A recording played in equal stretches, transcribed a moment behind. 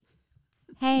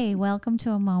Hey, welcome to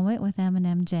A Moment with M and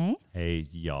MJ. Hey,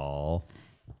 y'all.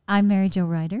 I'm Mary Jo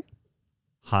Ryder.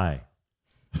 Hi.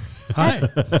 Hi.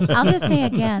 I'll just say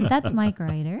again, that's Mike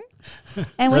Ryder.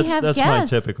 And we have That's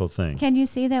guests. my typical thing. Can you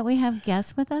see that we have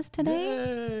guests with us today?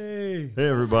 Hey. Hey,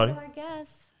 everybody. Our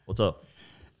guests. What's up?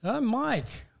 I'm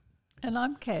Mike. And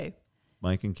I'm Kay.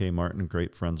 Mike and Kay Martin,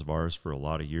 great friends of ours for a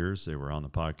lot of years. They were on the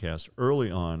podcast early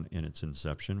on in its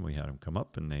inception. We had them come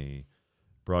up and they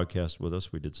broadcast with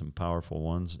us. We did some powerful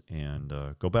ones, and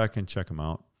go back and check them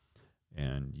out,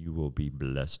 and you will be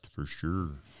blessed for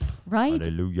sure. Right.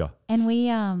 Hallelujah. And we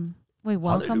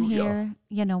welcome Hallelujah.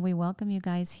 here, we welcome you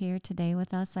guys here today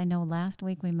with us. I know last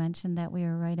week we mentioned that we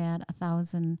were right at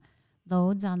 1,000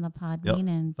 loads on the Podbean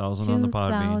and 1,000 on the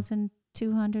Podbean.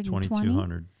 2,220,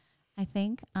 2,200. I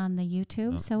think, on the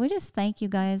YouTube. Yep. So we just thank you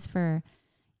guys for,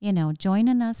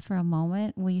 joining us for a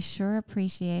moment. We sure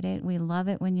appreciate it. We love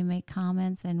it when you make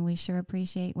comments, and we sure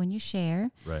appreciate when you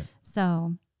share. Right.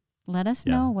 So let us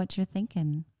Yeah. know what you're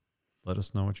thinking. Let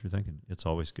us know what you're thinking. It's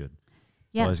always good.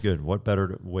 It's Yes. always good. What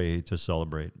better way to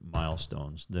celebrate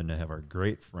milestones than to have our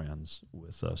great friends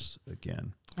with us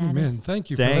again? That Amen. is- Thank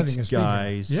you for Thanks, letting us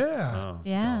guys. be here. Yeah. Oh,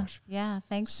 yeah. gosh. Yeah.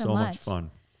 Thanks so So much. much fun.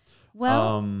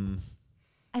 Well,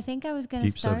 I think I was going to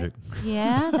Deep start. subject.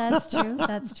 Yeah, that's true.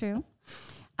 That's true.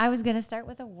 I was going to start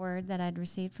with a word that I'd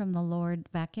received from the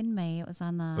Lord back in May. It was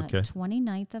on the Okay.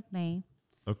 29th of May,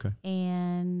 Okay.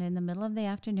 and in the middle of the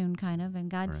afternoon, kind of. And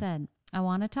God Right. said, I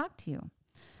want to talk to you.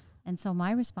 And so my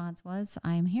response was,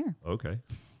 I am here. Okay.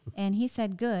 And he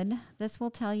said, good, this will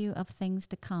tell you of things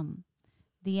to come.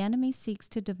 The enemy seeks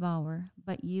to devour,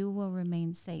 but you will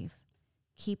remain safe.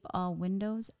 Keep all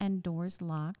windows and doors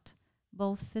locked,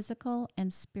 both physical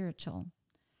and spiritual.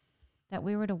 That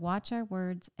we were to watch our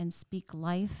words and speak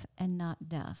life and not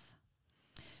death.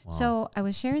 Wow. So I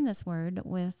was sharing this word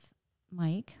with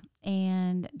Mike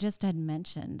and just had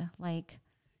mentioned,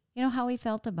 how he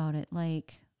felt about it.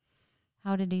 Like,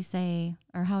 how did he say,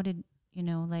 or how did,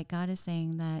 God is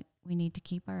saying that we need to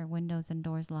keep our windows and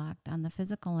doors locked on the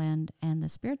physical end and the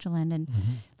spiritual end. And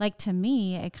to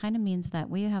me, it kind of means that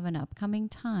we have an upcoming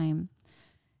time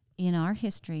in our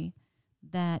history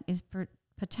that is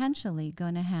potentially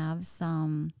going to have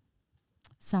some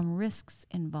risks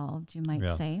involved, you might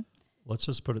Yeah. say. Let's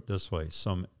just put it this way.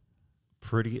 Some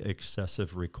pretty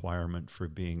excessive requirement for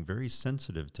being very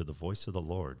sensitive to the voice of the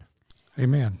Lord.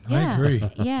 Amen. Yeah. I agree.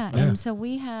 Yeah. Yeah. And so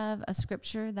we have a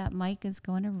scripture that Mike is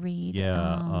going to read.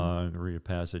 I'm going to read a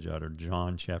passage out of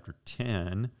John chapter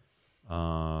 10,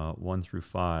 1 through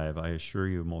 5. I assure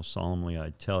you, most solemnly, I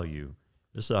tell you,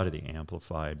 this is out of the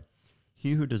Amplified.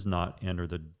 He who does not enter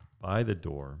by the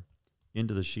door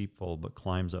into the sheepfold, but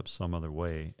climbs up some other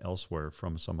way elsewhere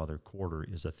from some other quarter,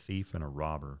 is a thief and a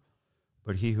robber.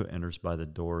 But he who enters by the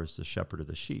door is the shepherd of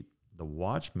the sheep. The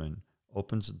watchman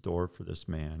opens the door for this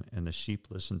man, and the sheep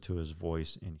listen to his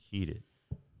voice and heed it.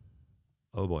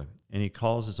 Oh boy. And he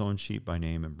calls his own sheep by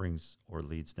name and brings or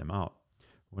leads them out.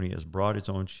 When he has brought his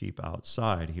own sheep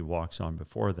outside, he walks on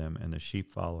before them, and the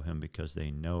sheep follow him because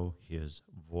they know his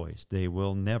voice. They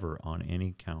will never, on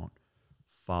any count,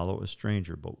 follow a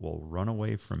stranger, but will run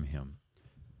away from him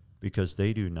because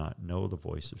they do not know the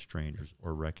voice of strangers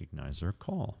or recognize their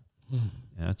call.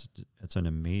 And that's an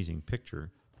amazing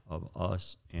picture of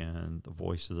us and the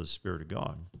voice of the Spirit of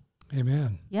God.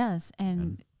 Amen. Yes.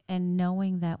 And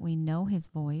knowing that we know his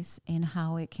voice and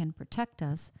how it can protect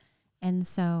us. And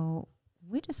so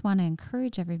we just want to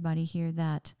encourage everybody here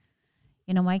that,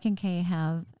 Mike and Kay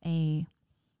have a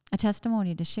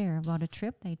testimony to share about a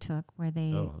trip they took where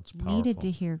they It's needed powerful.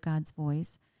 to hear God's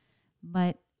voice.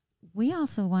 But we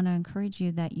also want to encourage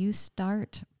you that you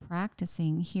start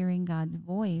practicing hearing God's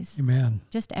voice Amen.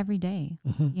 just every day.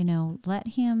 Mhm. Let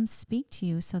him speak to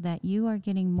you so that you are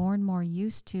getting more and more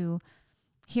used to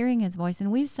hearing his voice.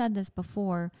 And we've said this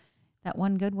before, that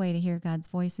one good way to hear God's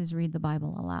voice is read the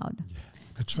Bible aloud.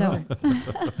 That's So- right.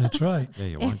 That's right. Yeah,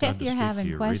 you want God If to you're speak having to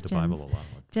you, read the Bible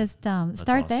questions, aloud. Just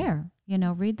start awesome. there.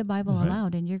 Read the Bible Right.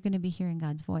 aloud, and you're going to be hearing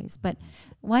God's voice. But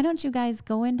why don't you guys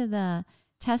go into the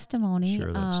testimony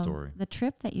Share that of story. the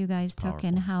trip that you guys took Powerful.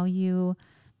 and how you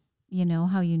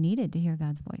needed to hear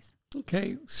God's voice?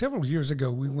 Okay. Several years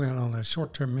ago, we went on a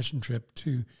short-term mission trip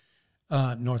to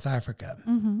North Africa.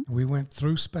 Mm-hmm. We went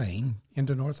through Spain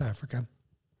into North Africa.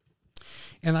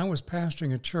 And I was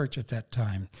pastoring a church at that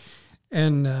time.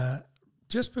 And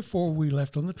just before we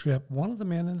left on the trip, one of the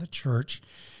men in the church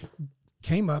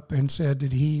came up and said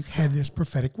that he had this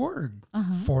prophetic word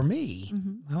for me.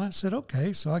 And I said,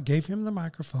 okay. So I gave him the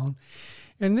microphone.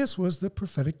 And this was the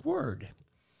prophetic word.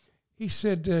 He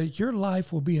said, your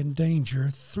life will be in danger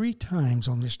 3 times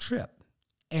on this trip.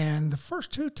 And the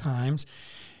first 2 times,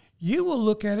 you will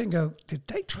look at it and go, did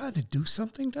they try to do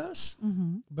something to us?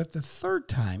 Mm-hmm. But the third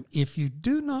time, if you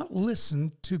do not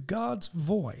listen to God's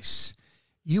voice,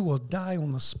 you will die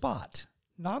on the spot.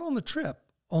 Not on the trip,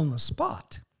 on the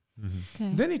spot.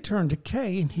 Okay. Then he turned to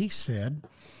Kay and he said,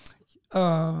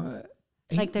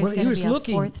 Like there's going to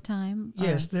be a fourth time?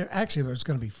 Yes, there's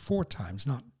going to be 4 times,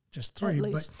 not just 3, At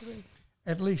least but 3.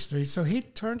 at least 3. So he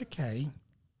turned to Kay,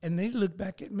 and then he looked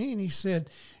back at me and he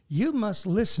said, you must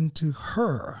listen to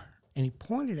her. And he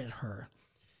pointed at her,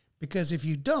 because if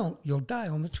you don't, you'll die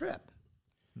on the trip.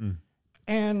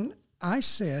 And I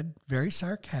said very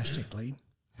sarcastically,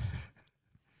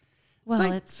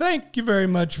 Well, thank you very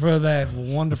much for that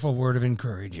wonderful word of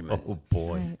encouragement. Oh,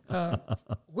 boy. right.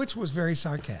 Which was very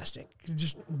sarcastic,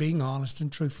 just being honest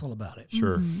and truthful about it.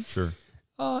 Sure, sure.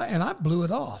 And I blew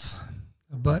it off.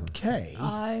 But Kay,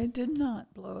 I did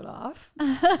not blow it off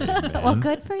Well,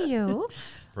 good for you.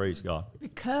 Praise God.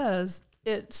 because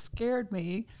it scared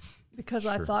me, because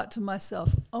I Sure. thought to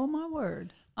myself, oh my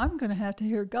word, I'm going to have to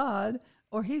hear God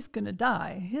or he's going to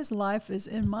die. His life is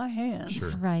in my hands.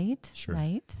 Sure. Right, Sure.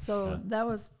 right. So Yeah. that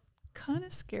was kind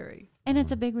of scary. And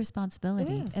it's a big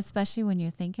responsibility, It is. especially when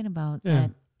you're thinking about Yeah.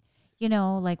 that. You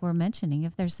know, like we're mentioning,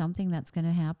 if there's something that's going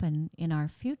to happen in our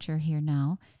future here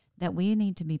now, that we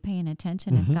need to be paying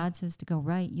attention. If God says to go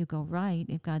right, you go right.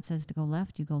 If God says to go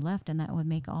left, you go left. And that would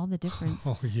make all the difference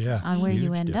oh yeah, on where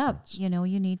you Huge end difference. up. You know,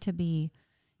 you need to be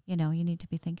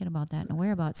thinking about that and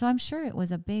aware about it. So I'm sure it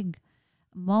was a big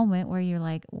moment where you're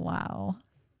like, wow,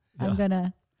 I'm going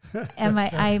to,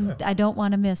 I don't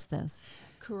want to miss this.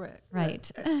 Correct.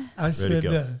 Right. I said,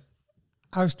 go.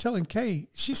 I was telling Kay,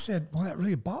 she said, well, that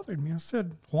really bothered me. I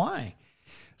said, why?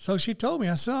 So she told me,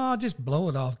 I said, oh, just blow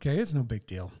it off, Kay. It's no big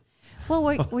deal. Well,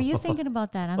 were you thinking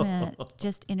about that? I'm going to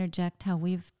just interject how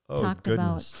we've Oh, talked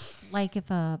goodness. about, like if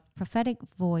a prophetic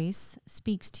voice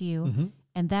speaks to you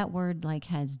and that word like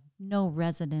has no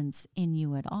resonance in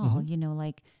you at all, you know,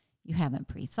 like you haven't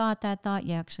pre-thought that thought,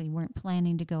 you actually weren't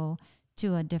planning to go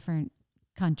to a different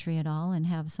country at all and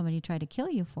have somebody try to kill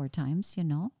you 4 times, you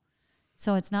know.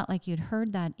 So it's not like you'd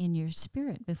heard that in your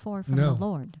spirit before from No. the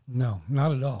Lord. No,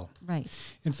 not at all. Right.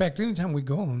 In fact, anytime we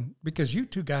go on, because you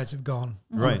 2 guys have gone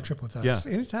on a Right. trip with us,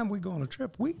 Yeah. anytime we go on a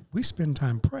trip, we spend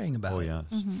time praying about Oh, it.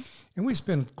 yes. And we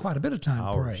spend quite a bit of time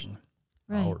Hours. praying.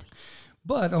 Right. Hours.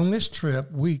 But on this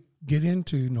trip, we get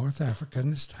into North Africa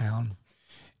in this town,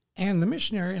 and the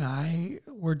missionary and I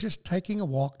were just taking a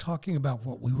walk, talking about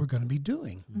what we were going to be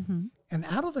doing. Mm-hmm. And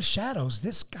out of the shadows,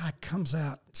 this guy comes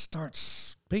out and starts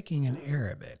speaking in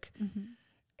Arabic. Mm-hmm.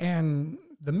 And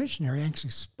the missionary actually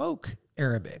spoke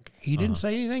Arabic. He didn't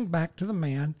say anything back to the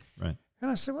man. Right.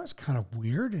 And I said, well, that's kind of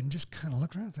weird. And just kind of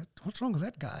looked around and said, what's wrong with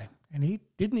that guy? And he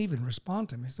didn't even respond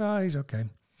to me. He said, oh, he's okay.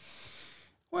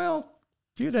 Well,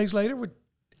 a few days later, we're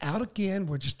out again.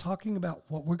 We're just talking about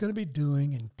what we're going to be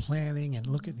doing and planning and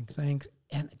looking at things.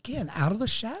 And again, out of the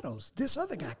shadows, this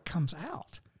other guy comes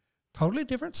out. Totally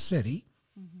different city.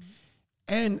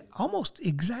 And almost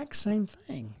exact same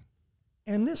thing.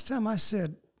 And this time I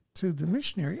said to the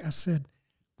missionary, I said,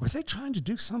 were they trying to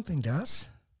do something to us?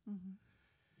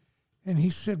 And he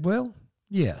said, well,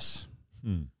 yes.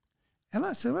 Hmm. And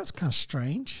I said, that's kind of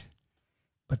strange.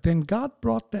 But then God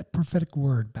brought that prophetic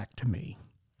word back to me.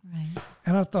 Right.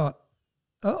 And I thought,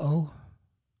 uh-oh,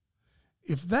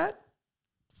 if that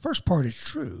first part is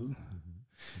true,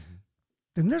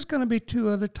 then there's going to be 2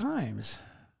 other times.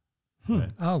 Right.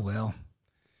 Oh, well.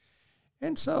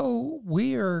 And so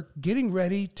we are getting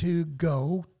ready to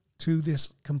go to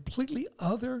this completely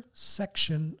other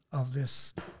section of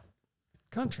this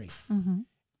country. Mm-hmm.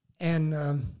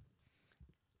 And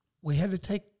we had to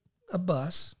take a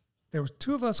bus. There were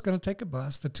 2 of us going to take a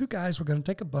bus. The 2 guys were going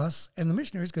to take a bus, and the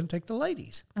missionary is going to take the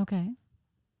ladies. Okay.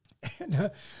 And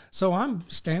so I'm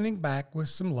standing back with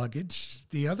some luggage.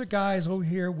 The other guy's over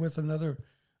here with another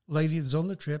lady that's on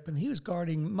the trip, and he was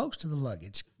guarding most of the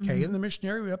luggage. Kay and the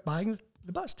missionary were up buying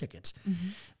the bus tickets.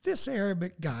 This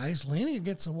Arabic guy is leaning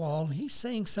against the wall, and he's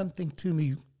saying something to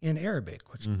me in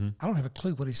Arabic, which I don't have a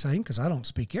clue what he's saying because I don't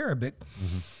speak Arabic.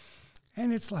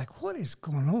 And it's like, what is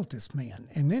going on with this man?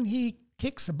 And then he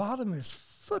kicks the bottom of his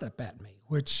foot up at me,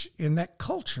 which in that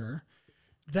culture,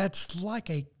 that's like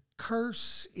a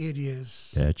curse. It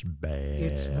is. That's bad.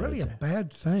 It's really a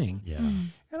bad thing. Yeah.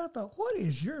 And I thought, what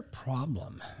is your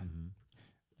problem?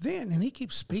 Then, and he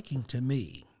keeps speaking to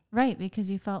me. Right, because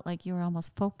you felt like you were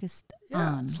almost focused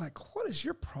Yeah, on. it's like, what is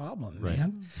your problem, Right.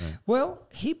 man? Right. Well,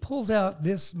 he pulls out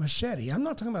this machete. I'm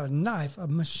not talking about a knife, a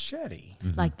machete.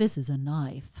 Like, this is a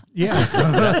knife. Yeah.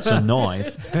 That's a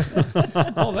knife.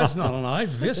 Oh, that's not a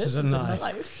knife. This is a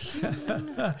knife.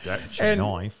 That's a And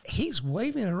knife. he's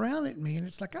waving it around at me, and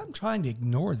it's like I'm trying to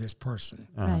ignore this person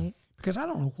Right. because I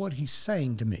don't know what he's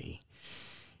saying to me.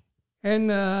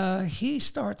 And he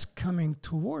starts coming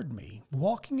toward me,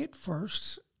 walking at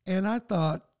first, and I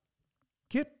thought,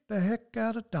 get the heck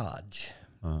out of Dodge.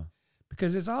 Uh-huh.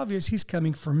 Because it's obvious he's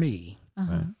coming for me.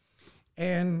 Uh-huh. Right.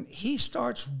 And he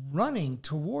starts running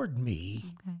toward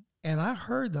me, Okay. and I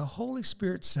heard the Holy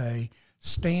Spirit say,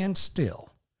 stand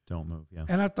still. Don't move. Yeah.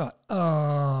 And I thought,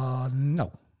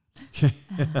 no.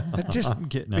 Just I'm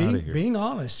getting out of here. being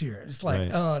honest here. It's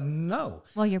like, Right. no.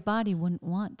 Well, your body wouldn't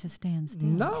want to stand still.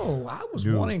 No, I was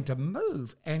No. wanting to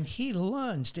move. And he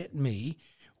lunged at me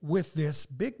with this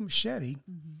big machete.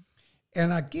 Mm-hmm.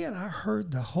 And again, I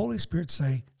heard the Holy Spirit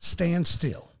say, stand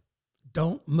still.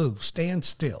 Don't move. Stand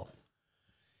still.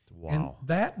 And Wow.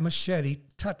 that machete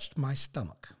touched my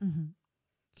stomach. Mm-hmm.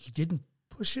 He didn't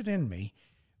push it in me,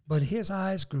 but his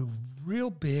eyes grew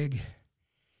real big.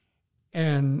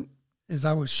 And as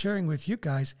I was sharing with you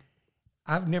guys,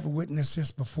 I've never witnessed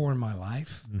this before in my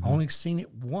life. Only seen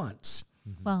it once.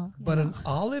 Well, But an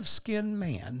olive-skinned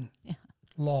man Yeah.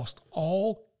 lost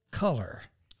all color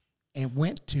and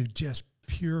went to just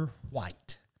pure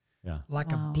white, Yeah.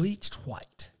 like Wow. a bleached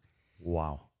white.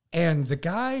 Wow. And the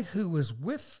guy who was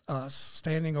with us,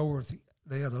 standing over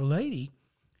the other lady,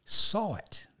 saw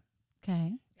it.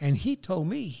 okay. And he told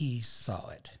me he saw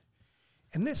it.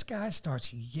 And this guy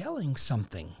starts yelling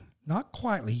something, not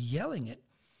quietly yelling it,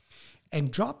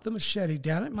 and dropped the machete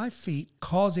down at my feet,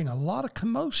 causing a lot of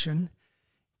commotion.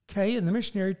 Okay, and the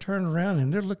missionary turned around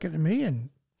and they're looking at me, and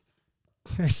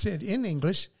I said in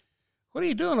English, "What are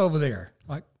you doing over there?"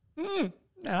 Like, and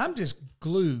I'm just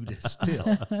glued still.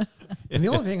 And the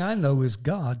only thing I know is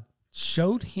God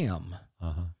showed him,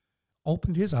 Uh-huh.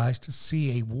 opened his eyes to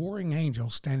see a warring angel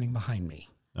standing behind me.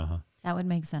 Uh-huh. That would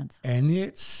make sense. And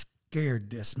it scared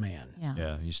this man. Yeah.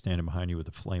 Yeah. He's standing behind you with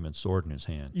a flaming sword in his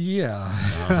hand. Yeah.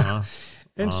 Uh-huh.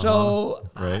 And so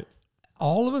Right.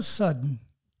 all of a sudden,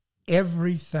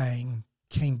 everything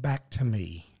came back to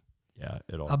me Yeah.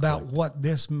 It all about clicked. what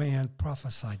this man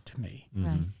prophesied to me.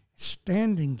 Right.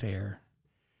 Standing there,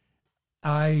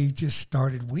 I just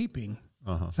started weeping,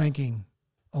 Uh-huh. thinking,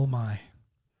 oh my.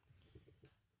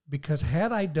 Because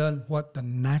had I done what the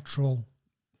natural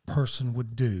person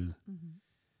would do,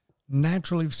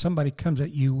 naturally, if somebody comes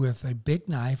at you with a big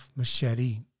knife,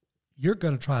 machete, you're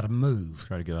going to try to move.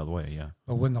 Try to get out of the way. Yeah.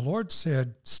 But when the Lord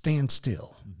said, stand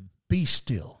still, be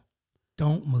still,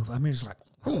 don't move. I mean, it's like,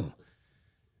 boom.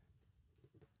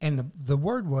 And the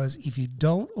word was, if you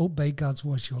don't obey God's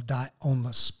voice, you'll die on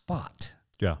the spot,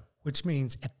 Yeah. which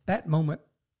means at that moment,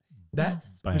 that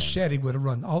Bang. machete would have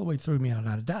run all the way through me and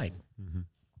I'd have died.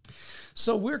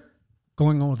 So we're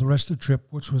going on with the rest of the trip,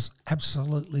 which was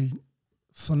absolutely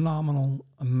phenomenal,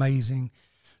 amazing.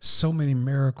 So many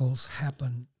miracles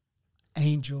happened,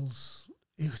 angels.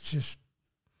 It was just,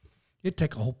 it'd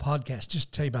take a whole podcast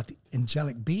just to tell you about the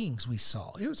angelic beings we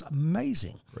saw. It was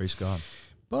amazing. Praise God.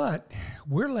 But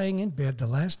we're laying in bed the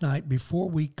last night before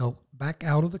we go back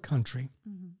out of the country,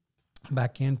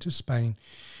 back into Spain.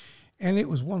 And it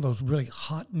was one of those really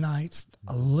hot nights,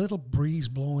 a little breeze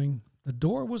blowing. The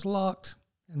door was locked.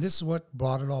 And this is what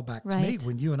brought it all back to me Right.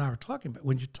 when you and I were talking about,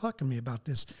 when you're talking to me about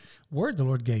this word the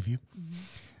Lord gave you.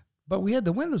 But we had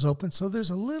the windows open, so there's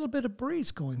a little bit of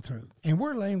breeze going through. And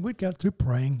we got through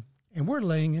praying, and we're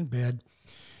laying in bed.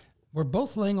 We're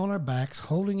both laying on our backs,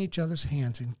 holding each other's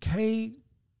hands. And Kay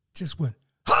just went,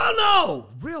 "Oh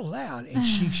no!" real loud. And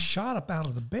she shot up out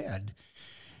of the bed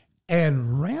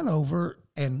and ran over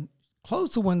and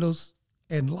closed the windows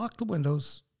and locked the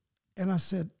windows. And I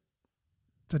said,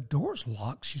 "The door's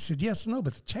locked." She said, "Yes, I know,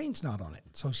 but the chain's not on it."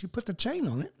 So she put the chain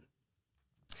on it,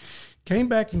 came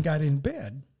back and got in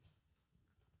bed.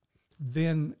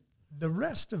 Then the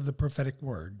rest of the prophetic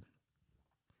word,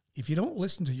 if you don't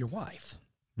listen to your wife,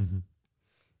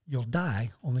 you'll die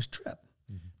on this trip.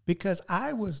 Because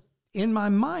I was, in my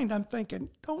mind, I'm thinking,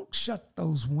 don't shut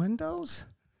those windows.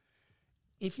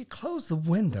 If you close the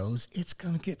windows, it's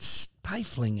going to get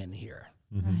stifling in here.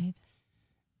 Right.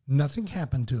 Nothing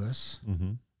happened to us.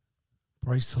 Mm-hmm.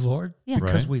 Praise the Lord. Yeah.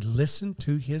 Because Right. we listened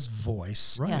to his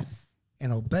voice Right. Yes.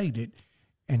 and obeyed it.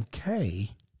 And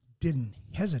Kay didn't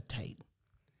hesitate.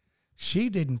 She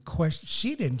didn't question.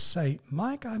 She didn't say,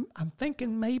 "Mike, I'm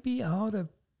thinking maybe I ought to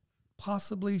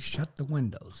possibly shut the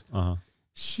windows." Uh-huh.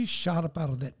 She shot up out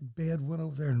of that bed, went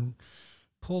over there and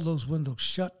pulled those windows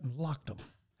shut and locked them.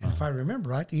 And if I remember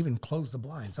right, even closed the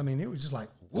blinds. I mean, it was just like,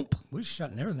 whoop, we're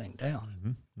shutting everything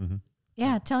down.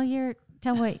 Yeah, tell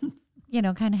what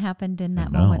kind of happened in that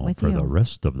And moment now with for you. the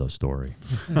rest of the story.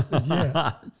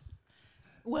 Yeah.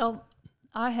 Well,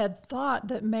 I had thought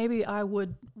that maybe I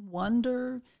would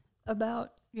wonder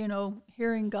about,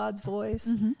 hearing God's voice.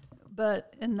 Mm-hmm.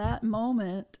 But in that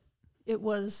moment, it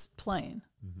was plain.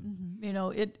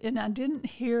 And I didn't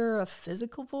hear a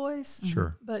physical voice,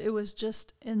 Sure. but it was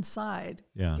just inside.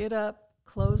 Yeah. Get up,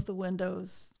 close the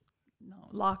windows,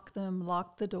 lock them,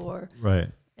 lock the door. Right.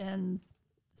 And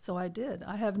so I did.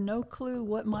 I have no clue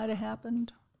what might have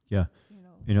happened. Yeah.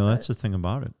 That's the thing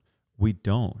about it. We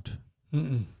don't.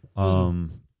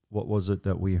 What was it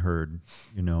that we heard?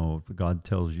 If God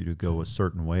tells you to go a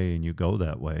certain way and you go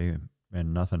that way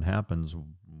and nothing happens,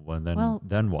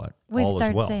 then what? We've All is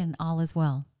started well. saying all is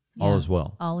well. All Yeah, is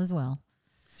well. All is well.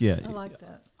 Yeah. I like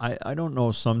that. I don't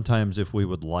know sometimes if we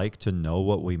would like to know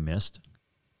what we missed.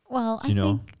 Well, I You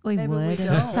know? think we Maybe we would in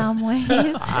don't. some ways.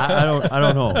 I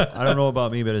don't know. I don't know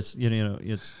about me, but it's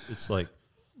it's like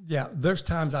Yeah, there's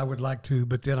times I would like to,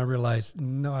 but then I realize,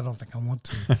 no, I don't think I want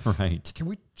to. right. Can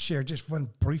we share just one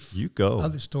brief You go.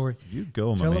 other story? You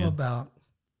go, my Tell them man. about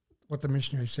what the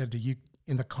missionary said to you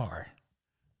in the car,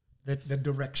 the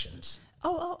directions.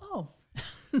 Oh.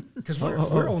 Because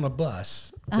we're on a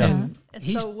bus. Uh-huh. And And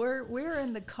he's, so we're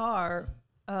in the car.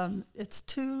 It's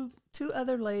two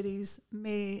other ladies,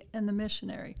 me and the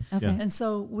missionary. Okay. Yeah. And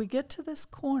so we get to this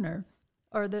corner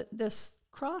or this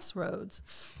crossroads,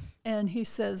 and he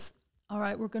says, all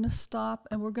right, we're going to stop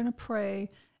and we're going to pray,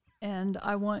 and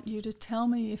I want you to tell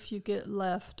me if you get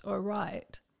left or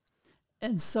right.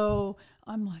 And so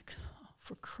I'm like, oh,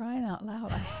 for crying out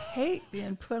loud, I hate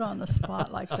being put on the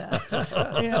spot like that.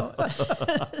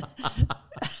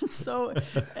 So,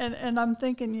 and I'm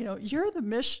thinking, you're the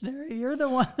missionary. You're the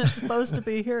one that's supposed to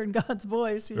be hearing God's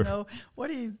voice. What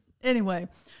do you, anyway.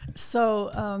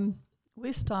 So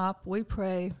we stop, we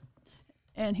pray,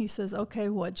 and he says, okay,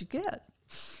 what'd you get?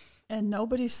 And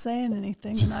nobody's saying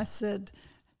anything. And I said,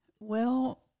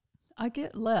 well, I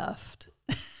get left.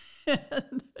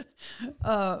 And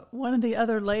one of the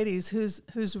other ladies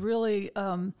who's really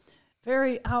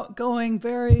very outgoing,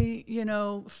 very,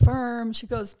 firm, she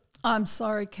goes, I'm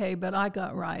sorry, Kay, but I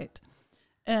got right.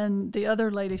 And the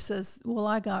other lady says, well,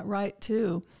 I got right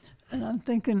too. And I'm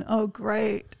thinking, oh,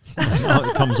 great.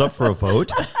 It comes up for a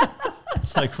vote.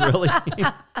 It's like, really?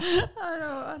 I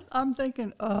know. I'm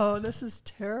thinking, oh, this is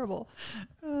terrible.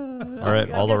 All right,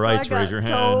 all the rights, raise your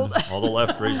hand. All the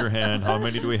left, raise your hand. How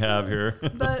many do we have here?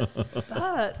 But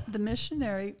the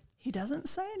missionary, he doesn't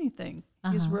say anything.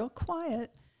 He's real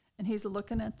quiet, and he's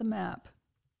looking at the map.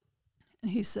 And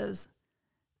he says,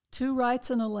 2 rights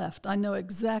and a left. I know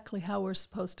exactly how we're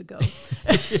supposed to go.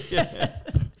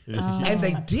 and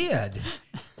they did.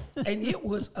 And it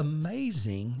was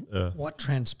amazing what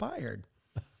transpired.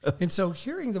 And so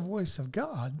hearing the voice of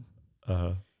God,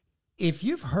 if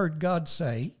you've heard God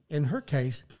say, in her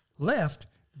case, left,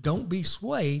 don't be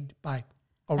swayed by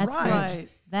a That's right, Right.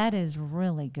 That is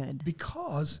really good.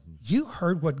 because you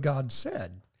heard what God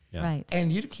said. Yeah. Right.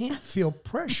 And you can't feel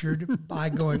pressured by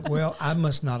going, well, I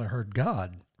must not have heard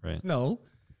God. Right. No.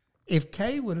 If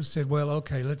Kay would have said, well,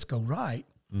 okay, let's go right,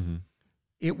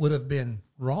 it would have been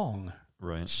wrong.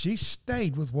 Right. She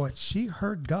stayed with what she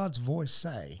heard God's voice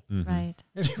say. Right.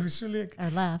 And it was really, Or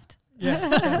left.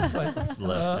 yeah. It's like,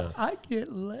 Left, I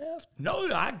get left. No,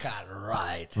 I got it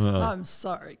right. I'm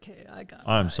sorry, Kay. I got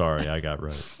I'm right. sorry, I got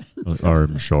right.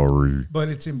 I'm sorry. But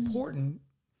it's important,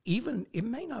 even, it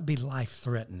may not be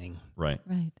life-threatening. Right.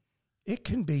 Right. It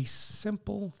can be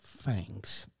simple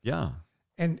things. Yeah.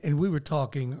 And we were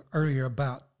talking earlier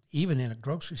about even in a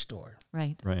grocery store.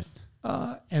 Right. Right.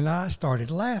 And I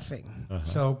started laughing.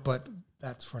 So, but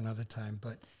that's for another time.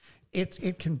 But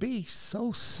it can be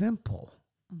so simple.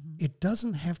 It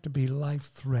doesn't have to be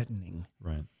life-threatening.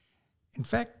 Right. In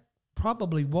fact,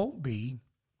 probably won't be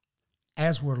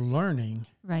as we're learning.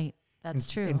 Right.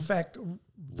 That's true. In fact,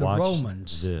 the Watch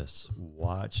Romans.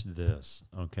 Watch this.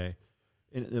 Okay.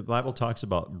 The Bible talks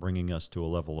about bringing us to a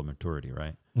level of maturity,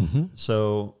 right? Mm-hmm.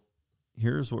 So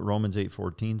here's what Romans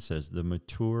 8:14 says: the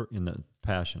mature in the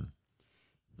Passion,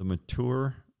 the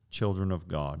mature children of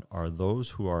God are those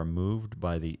who are moved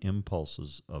by the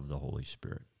impulses of the Holy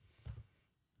Spirit.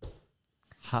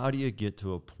 How do you get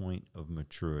to a point of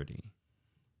maturity?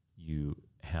 You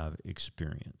have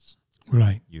experience.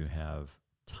 Right. You have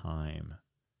time.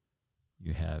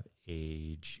 You have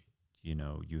age.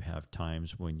 You have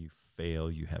times when you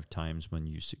fail. You have times when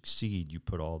you succeed. You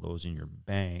put all those in your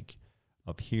bank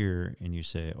up here and you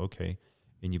say, okay,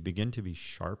 and you begin to be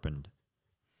sharpened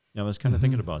I was kind of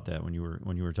thinking about that when you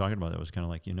were talking about that. I was kind of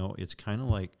like, it's kind of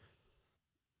like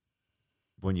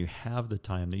when you have the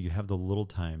time, that you have the little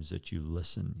times that you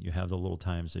listen, you have the little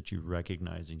times that you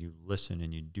recognize and you listen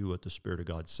and you do what the Spirit of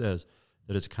God says,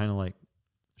 that it's kind of like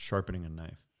sharpening a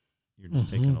knife. You're just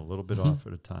taking a little bit off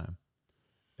at a time.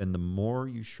 And the more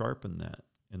you sharpen that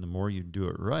and the more you do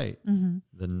it right,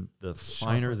 then the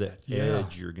finer the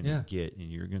edge you're going to get.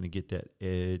 And you're going to get that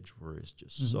edge where it's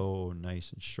just so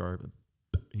nice and sharp.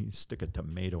 And you stick a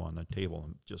tomato on the table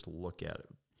and just look at it.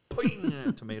 Bing,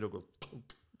 and tomato goes.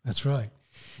 That's right.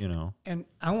 And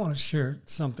I want to share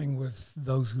something with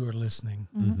those who are listening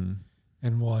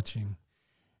and watching.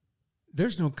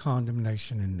 There's no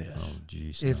condemnation in this. Oh,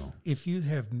 geez, if you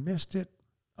have missed it,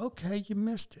 okay, you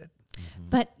missed it.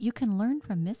 But you can learn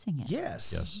from missing it.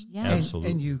 Yes. Yeah.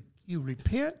 Absolutely. And you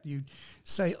repent. You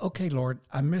say, okay, Lord,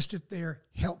 I missed it there.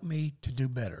 Help me to do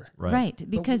better. Right.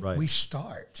 Because we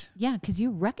start. Yeah, because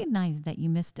you recognize that you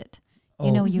missed it.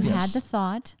 Oh, You had yes. the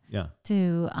thought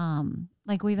to,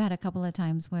 like we've had a couple of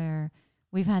times where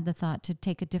we've had the thought to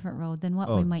take a different road than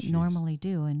what we might normally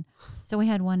do. And so we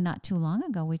had one not too long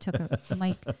ago. We took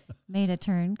Mike made a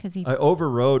turn because I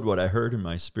overrode what I heard in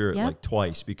my spirit Yep. like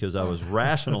twice because I was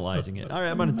rationalizing it. All right,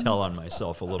 I'm going to tell on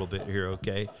myself a little bit here,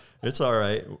 okay? It's all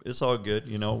right. It's all good.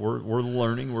 We're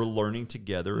learning. We're learning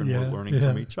together and we're learning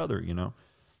from each other,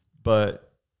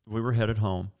 But we were headed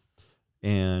home.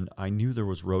 And I knew there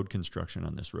was road construction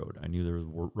on this road. I knew there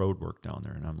was road work down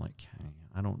there. And I'm like, hey,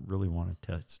 I don't really want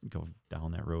to go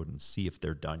down that road and see if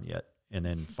they're done yet. And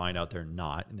then find out they're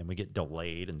not. And then we get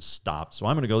delayed and stopped. So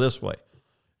I'm going to go this way.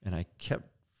 And I kept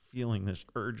feeling this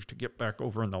urge to get back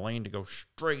over in the lane to go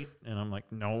straight. And I'm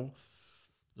like, no,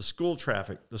 the school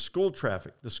traffic.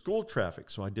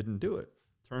 So I didn't do it.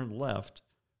 Turned left,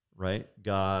 right?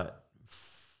 Got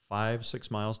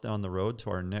 5-6 miles down the road to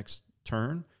our next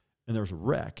turn. And there's a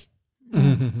wreck.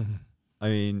 I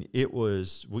mean,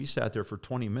 we sat there for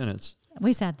 20 minutes.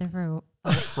 we sat there for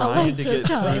Trying to get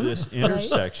time. through this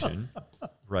intersection,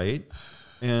 right?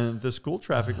 And the school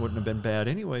traffic wouldn't have been bad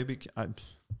anyway.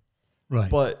 Right.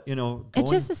 But, going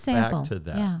it's just a sample. back to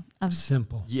that. Yeah.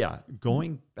 Simple. Yeah,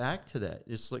 going back to that.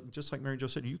 It's like, just like Mary Jo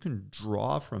said, you can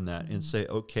draw from that and say,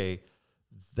 okay,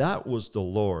 that was the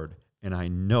Lord, and I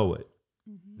know it.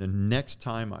 The next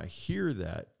time I hear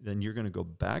that, then you're going to go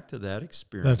back to that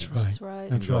experience. That's right. That's right.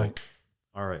 That's go, right.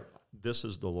 All right, this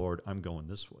is the Lord. I'm going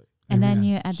this way. And Amen. then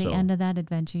you, at the So- end of that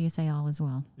adventure, you say all is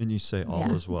well. And you say all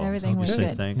Yeah, is well. everything You was say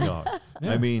good. thank God.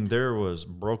 Yeah. I mean, there was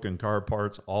broken car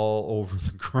parts all over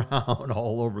the ground,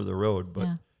 all over the road, but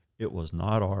Yeah. it was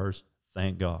not ours.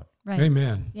 Thank God. Right.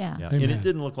 Amen. Yeah. Yeah. Amen. And it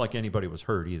didn't look like anybody was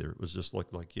hurt either. It was just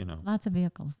looked like, Lots of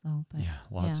vehicles though. But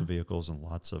lots yeah. of vehicles and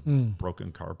lots of Mm.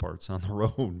 broken car parts on the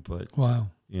road. But, Wow.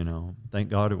 thank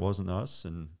God it wasn't us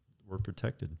and we're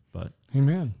protected. But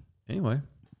Amen. anyway,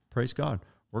 praise God.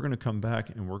 We're going to come back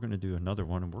and we're going to do another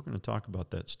one and we're going to talk about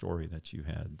that story that you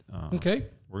had. Okay.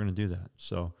 We're going to do that.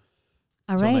 So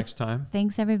All until right. next time,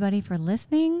 Thanks everybody for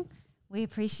listening. We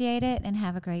appreciate it and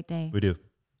have a great day. we do.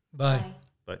 Bye. Bye.